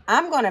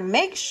I'm going to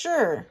make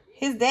sure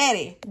his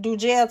daddy do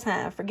jail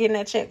time for getting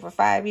that check for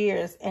 5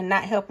 years and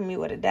not helping me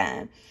with a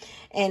dime.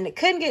 And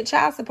couldn't get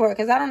child support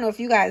because I don't know if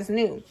you guys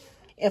knew.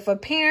 If a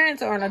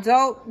parent or an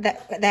adult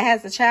that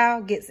has a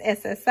child gets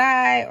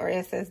SSI or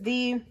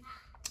SSD,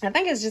 I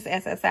think it's just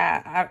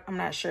SSI. I'm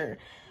not sure.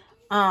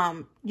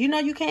 You know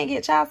you can't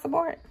get child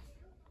support.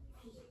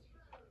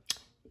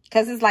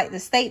 Because it's like the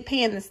state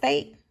paying the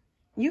state.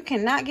 You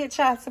cannot get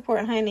child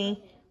support,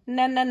 honey.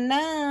 No, no,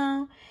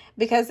 no.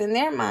 Because in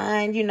their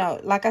mind, you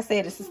know, like I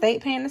said, it's the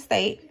state paying the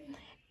state.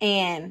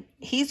 And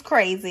he's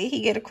crazy.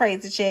 He get a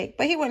crazy check.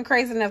 But he wasn't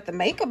crazy enough to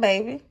make a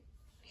baby.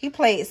 He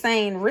played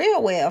sane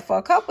real well for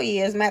a couple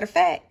years, matter of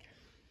fact.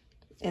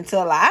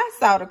 Until I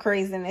saw the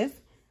craziness.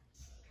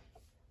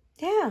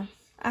 Yeah.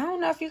 I don't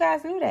know if you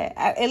guys knew that.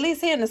 At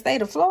least here in the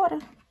state of Florida.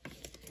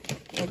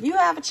 If you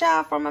have a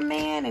child from a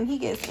man and he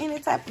gets any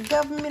type of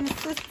government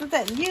assistance,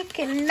 that you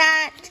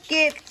cannot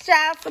get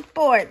child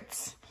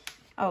support.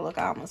 Oh, look,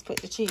 I almost put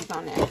the cheese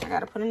on there. I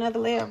got to put another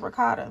layer of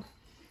ricotta.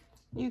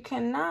 You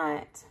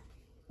cannot.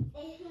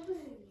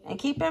 And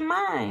keep in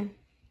mind,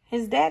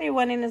 his daddy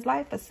wasn't in his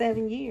life for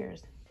 7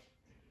 years.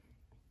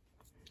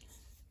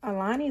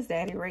 Alani's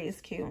daddy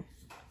raised Q.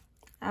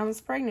 I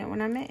was pregnant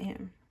when I met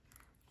him.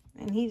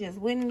 And he just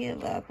wouldn't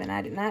give up. And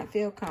I did not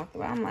feel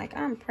comfortable. I'm like,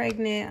 I'm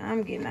pregnant.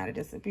 I'm getting out of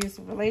this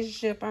abusive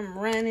relationship. I'm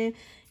running.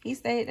 He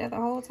stayed there the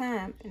whole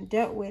time and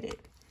dealt with it.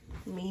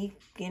 Me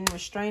getting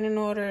restraining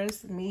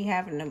orders. Me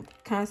having to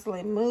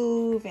constantly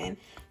move. And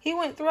he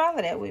went through all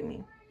of that with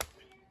me.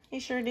 He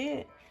sure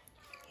did.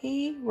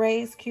 He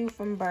raised Q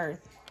from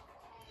birth.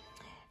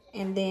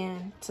 And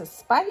then to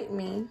spite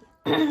me,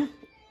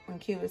 when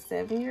Q was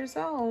 7 years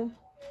old,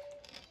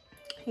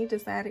 he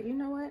decided, you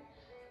know what?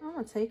 I'm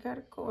going to take her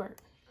to court.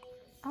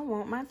 I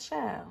want my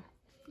child.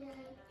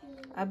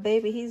 A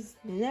baby he's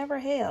never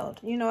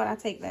held. You know what? I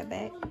take that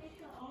back.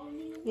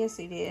 Yes,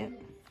 he did.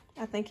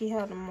 I think he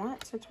held him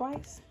once or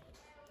twice.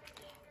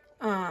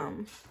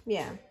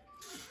 Yeah.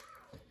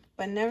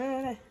 But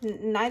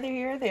neither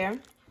here or there.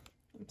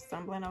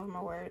 stumbling over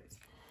my words.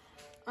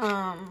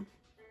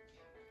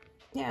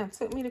 Yeah,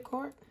 took me to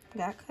court,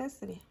 got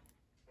custody.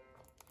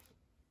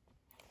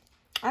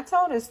 I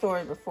told this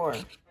story before.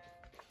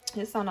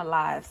 It's on a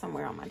live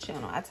somewhere on my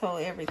channel. I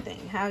told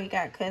everything, how he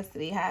got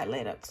custody, how it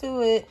led up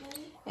to it,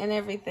 and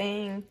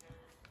everything.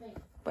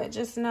 But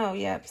just know,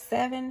 yep,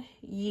 7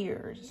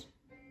 years.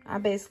 I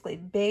basically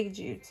begged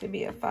you to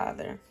be a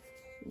father.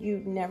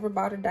 You never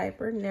bought a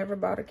diaper, never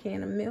bought a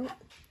can of milk.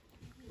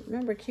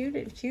 Remember,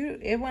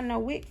 it wasn't no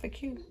WIC for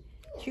Q.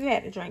 Q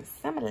had to drink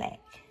Similac.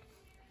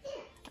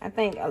 I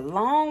think a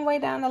long way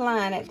down the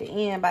line at the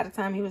end, by the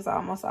time he was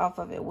almost off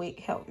of it, WIC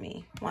helped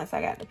me once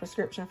I got the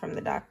prescription from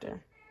the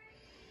doctor.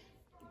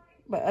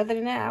 But other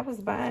than that, I was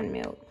buying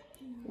milk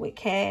with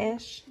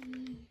cash.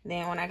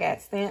 Then when I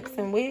got stamps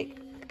and WIC,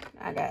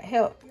 I got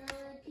help.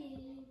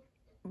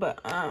 But,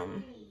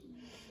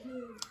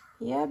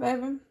 yeah,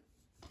 baby.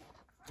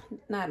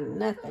 Not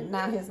nothing.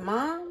 Now, his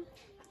mom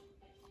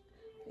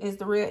is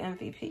the real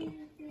MVP.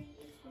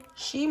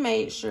 She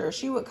made sure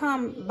she would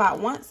come about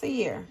once a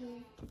year,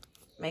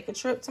 make a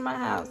trip to my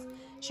house.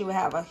 She would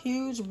have a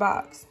huge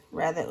box,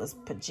 whether it was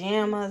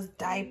pajamas,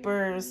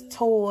 diapers,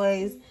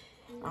 toys,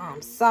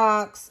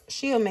 socks.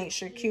 She'll make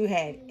sure Q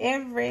had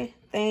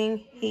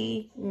everything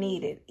he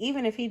needed,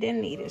 even if he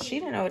didn't need it. She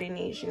didn't know what he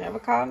needed. She never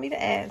called me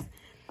to ask.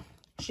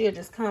 She'll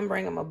just come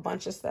bring him a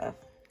bunch of stuff.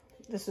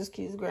 This is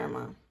Q's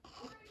grandma.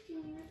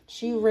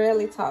 She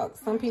rarely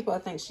talks. Some people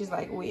think she's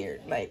like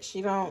weird. Like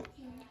she's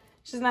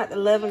not the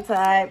loving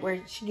type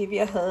where she give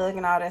you a hug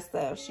and all that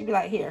stuff. She'd be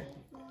like, here.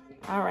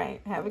 All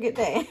right, have a good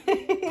day.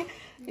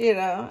 You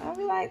know, I'll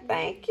be like,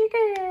 thank you,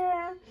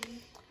 girl.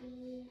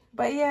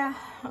 But yeah,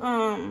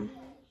 I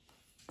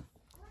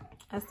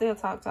still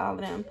talk to all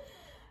of them.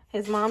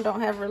 His mom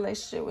don't have a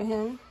relationship with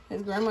him.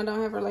 His grandma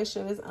don't have a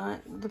relationship with his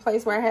aunt. The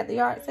place where I had the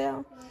yard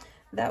sale,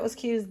 that was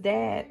Q's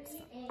dad's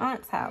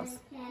aunt's house.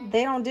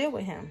 They don't deal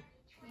with him.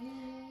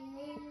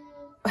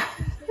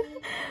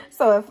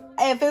 So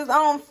if his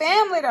own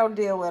family don't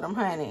deal with him,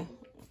 honey.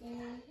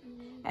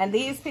 And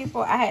these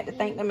people, I had to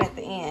thank them at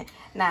the end.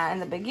 Now, in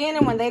the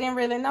beginning, when they didn't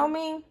really know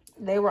me,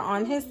 they were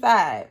on his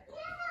side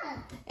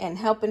and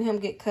helping him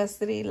get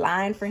custody,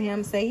 lying for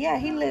him, say, yeah,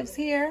 he lives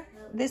here.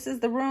 This is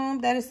the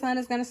room that his son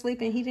is going to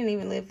sleep in. He didn't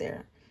even live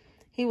there.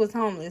 He was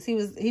homeless. He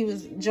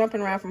was jumping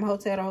around from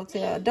hotel to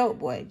hotel. A dope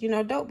boy. You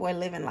know, dope boy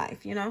living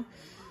life, you know.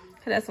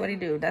 That's what he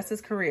do. That's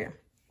his career.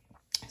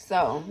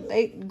 So,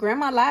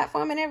 grandma lied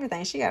for him and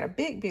everything. She got a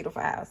big,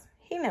 beautiful house.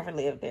 He never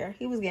lived there.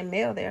 He was getting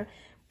mail there.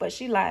 But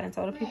she lied and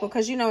told the people.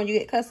 Because, you know, when you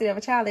get custody of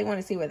a child, they want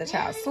to see where the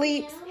child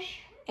sleeps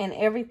and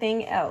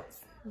everything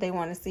else. They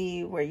want to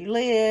see where you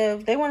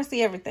live. They want to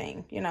see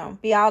everything, you know.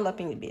 Be all up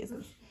in your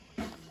business.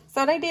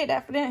 So, they did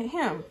that for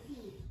him.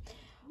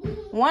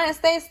 Once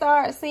they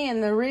start seeing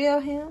the real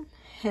him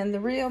and the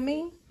real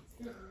me,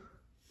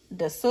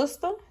 the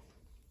sister,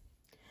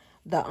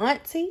 the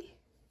auntie,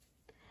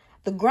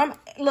 the grandma,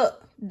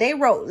 look, they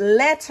wrote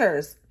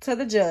letters to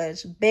the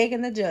judge,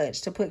 begging the judge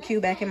to put Q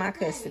back in my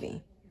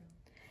custody.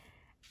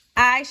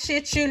 I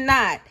shit you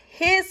not.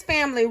 His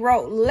family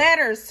wrote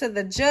letters to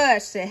the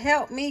judge to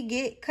help me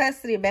get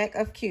custody back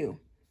of Q.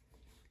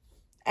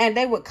 And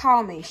they would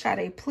call me,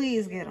 Sade,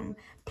 please get him.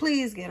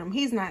 Please get him.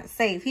 He's not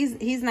safe.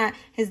 He's not,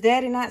 his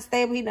daddy not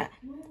stable. He not.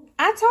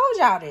 I told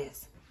y'all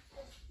this.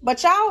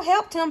 But y'all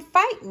helped him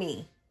fight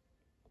me.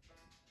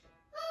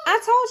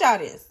 I told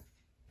y'all this.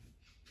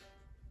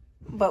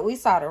 But we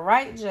saw the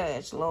right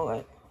judge,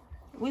 Lord.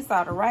 We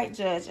saw the right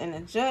judge, and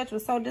the judge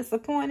was so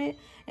disappointed,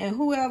 and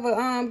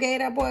whoever gave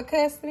that boy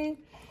custody.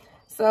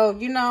 So,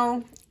 you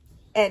know,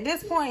 at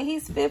this point,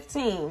 he's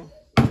 15.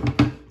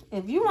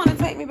 If you want to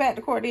take me back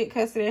to court to get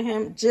custody of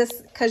him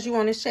just because you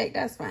want his check,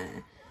 that's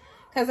fine.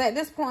 Because at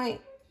this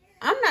point,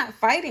 I'm not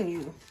fighting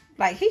you.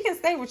 Like, he can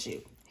stay with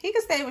you. He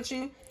can stay with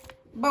you.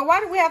 But why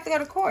do we have to go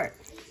to court?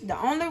 The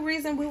only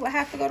reason we would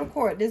have to go to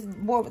court, this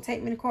boy would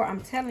take me to court,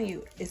 I'm telling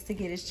you, is to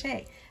get his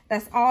check.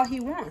 That's all he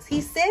wants.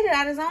 He said it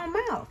out of his own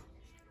mouth.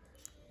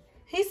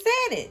 He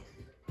said it.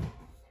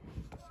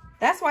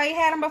 That's why he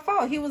had him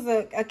before. He was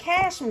a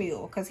cash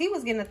mule because he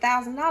was getting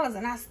 $1,000,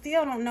 and I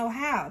still don't know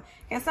how.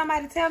 Can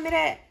somebody tell me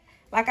that?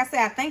 Like I said,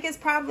 I think it's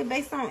probably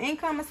based on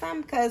income or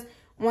something, because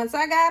once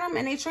I got him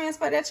and they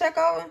transferred that check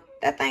over,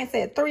 that thing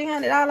said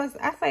 $300.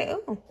 I say,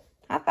 ooh,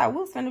 I thought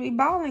we was going to be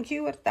balling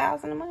Q with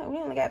 $1,000 a month. We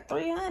only got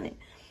 $300.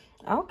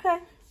 Okay.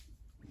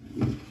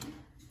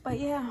 But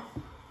yeah,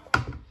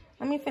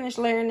 let me finish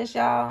layering this,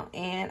 y'all,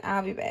 and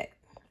I'll be back.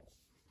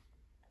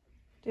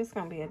 This is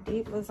going to be a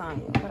deep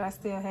lasagna, but I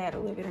still had a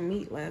little bit of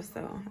meat left,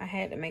 so I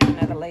had to make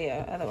another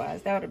layer.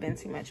 Otherwise, that would have been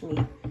too much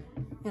meat.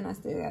 And I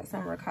still got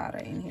some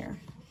ricotta in here.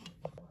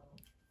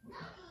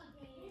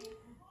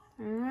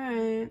 All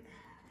right.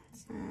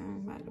 So,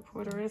 I'm about to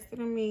pour the rest of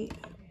the meat.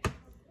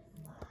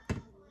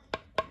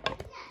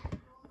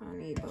 I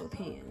need both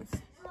hands.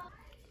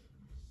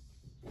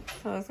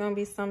 So, it's going to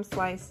be some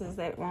slices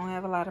that won't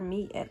have a lot of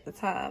meat at the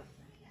top,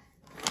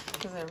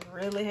 because I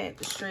really had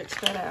to stretch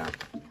that out.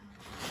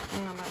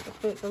 And I'm about to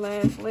put the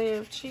last layer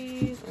of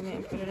cheese and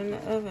then put it in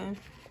the oven.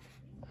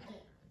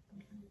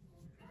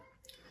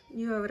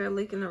 You over there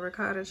licking the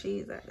ricotta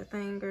cheese at the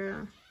thing,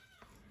 girl.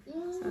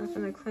 So I'm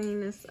gonna clean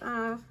this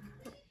off.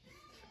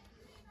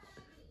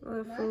 A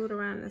little food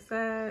around the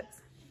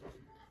sides.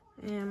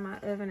 And my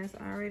oven is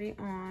already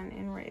on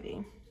and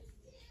ready.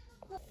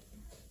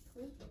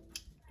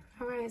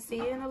 All right, see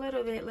you in a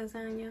little bit,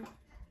 lasagna.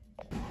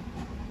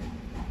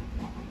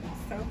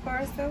 So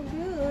far, so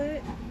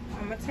good.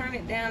 I'm gonna turn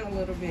it down a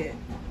little bit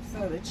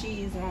so the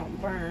cheese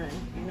won't burn,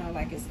 you know,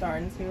 like it's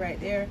starting to right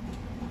there,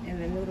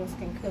 and the noodles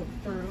can cook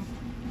through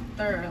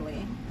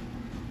thoroughly.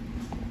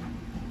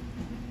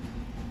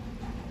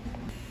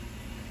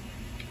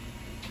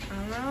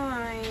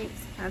 Alright,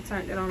 I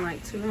turned it on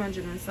like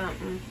 200 and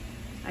something.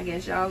 I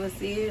guess y'all will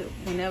see it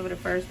whenever the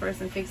first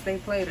person fix their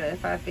plate, or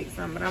if I fix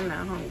something, but I'm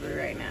not hungry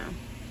right now.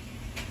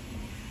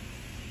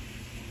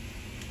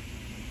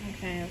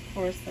 Okay, of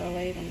course the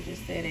lady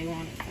just said they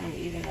wanted some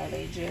even though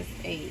they just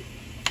ate.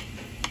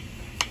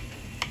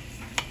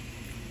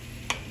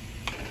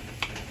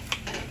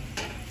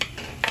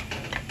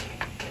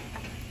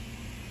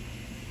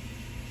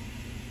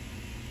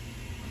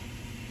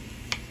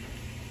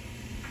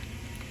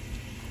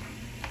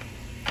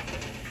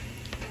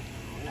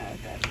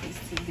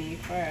 Too big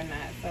for her or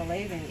not. So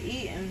they've been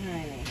eating,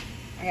 honey.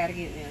 I gotta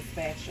get me a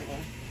spatula,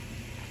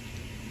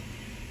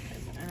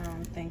 cause I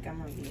don't think I'm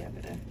gonna be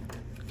able to.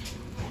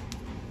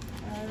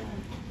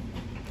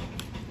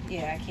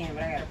 Yeah, I can,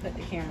 but I gotta put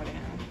the camera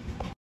down.